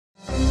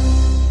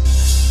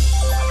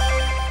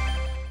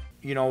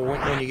you know,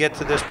 when you get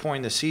to this point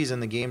in the season,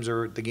 the games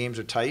are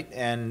tight,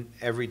 and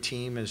every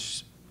team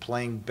is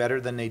playing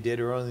better than they did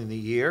early in the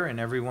year, and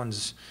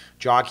everyone's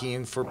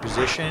jockeying for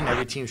position.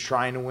 Every team's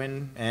trying to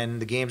win,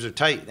 and the games are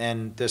tight.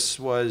 And it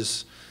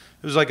was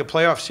like a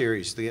playoff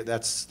series.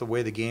 That's the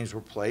way the games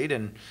were played,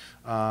 and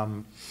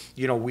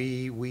you know,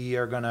 we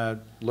are going to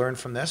learn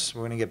from this.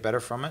 We're going to get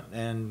better from it,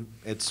 and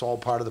it's all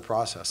part of the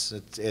process.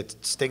 It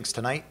stinks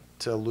tonight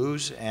to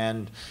lose,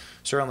 and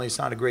certainly it's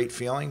not a great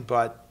feeling,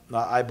 but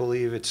I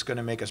believe it's going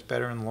to make us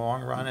better in the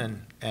long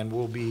run, and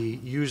we'll be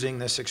using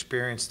this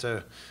experience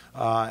to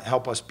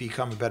help us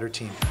become a better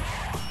team.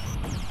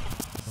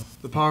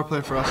 The power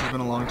play for us has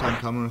been a long time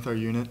coming with our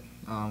unit.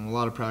 A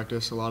lot of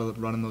practice, a lot of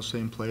running those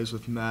same plays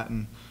with Matt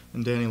and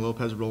Danny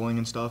Lopez rolling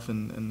and stuff,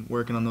 and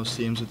working on those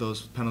seams with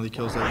those penalty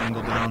kills that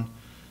angle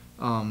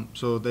down.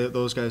 So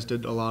those guys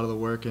did a lot of the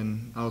work,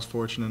 and I was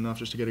fortunate enough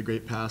just to get a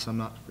great pass. I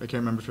can't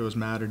remember if it was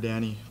Matt or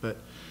Danny, but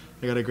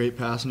I got a great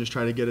pass and just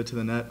tried to get it to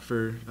the net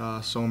for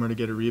Sommer to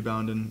get a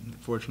rebound, and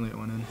fortunately it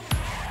went in.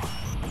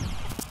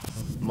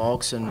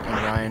 Malks and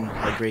Ryan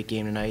had a great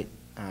game tonight.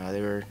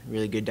 They were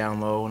really good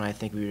down low, and I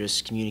think we were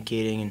just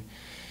communicating and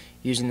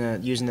using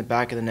the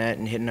back of the net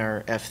and hitting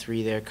our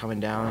F3 there coming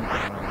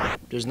down.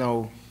 There's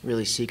no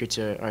really secret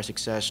to our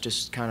success,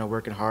 just kind of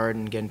working hard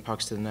and getting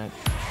pucks to the net.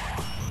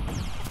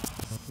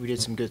 We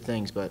did some good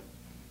things, but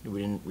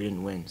we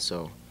didn't win.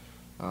 So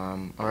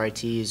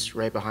RIT is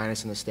right behind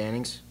us in the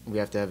standings. We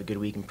have to have a good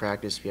week in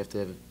practice. We have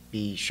to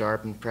be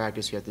sharp in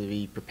practice. We have to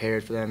be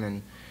prepared for them,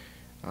 and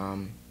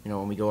you know,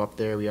 when we go up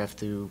there, we have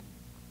to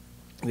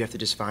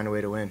just find a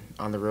way to win.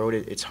 On the road,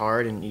 it's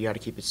hard, and you got to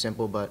keep it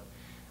simple. But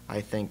I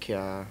think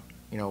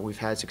you know, we've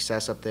had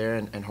success up there,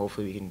 and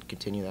hopefully we can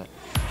continue that.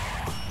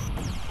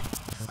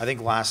 I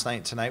think last night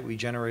and tonight we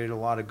generated a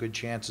lot of good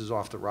chances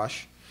off the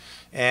rush,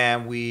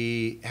 and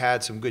we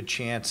had some good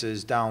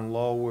chances down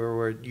low where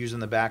we're using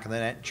the back of the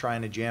net,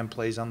 trying to jam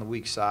plays on the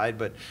weak side.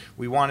 But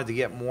we wanted to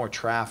get more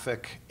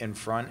traffic in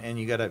front, and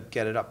you got to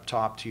get it up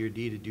top to your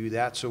D to do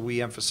that. So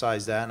we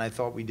emphasized that, and I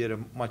thought we did a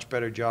much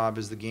better job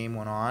as the game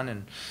went on.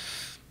 And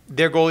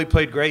their goalie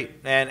played great,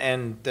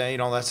 and you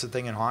know, that's the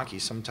thing in hockey.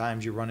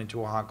 Sometimes you run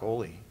into a hot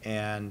goalie,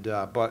 and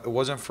but it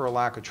wasn't for a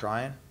lack of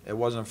trying. It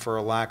wasn't for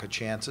a lack of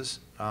chances.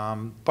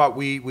 But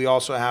we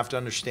also have to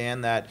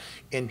understand that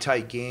in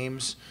tight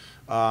games,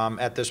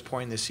 at this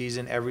point in the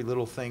season, every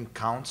little thing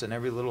counts and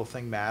every little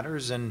thing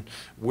matters, and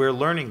we're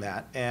learning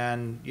that.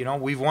 And you know,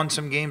 we've won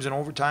some games in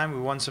overtime.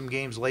 We won some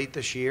games late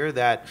this year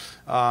that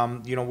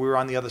you know, we were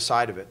on the other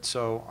side of it.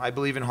 So I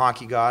believe in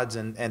hockey gods,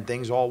 and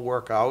things all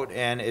work out,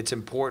 and it's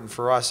important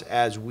for us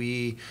as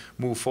we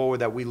move forward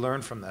that we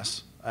learn from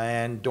this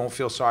and don't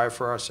feel sorry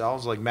for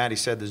ourselves. Like Matty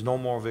said, there's no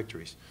moral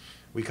victories.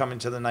 We come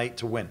into the night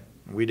to win.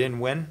 We didn't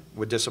win.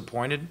 We're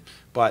disappointed,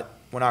 but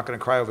we're not going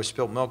to cry over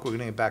spilt milk. We're going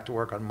to get back to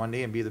work on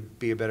Monday and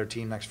be a better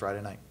team next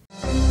Friday night.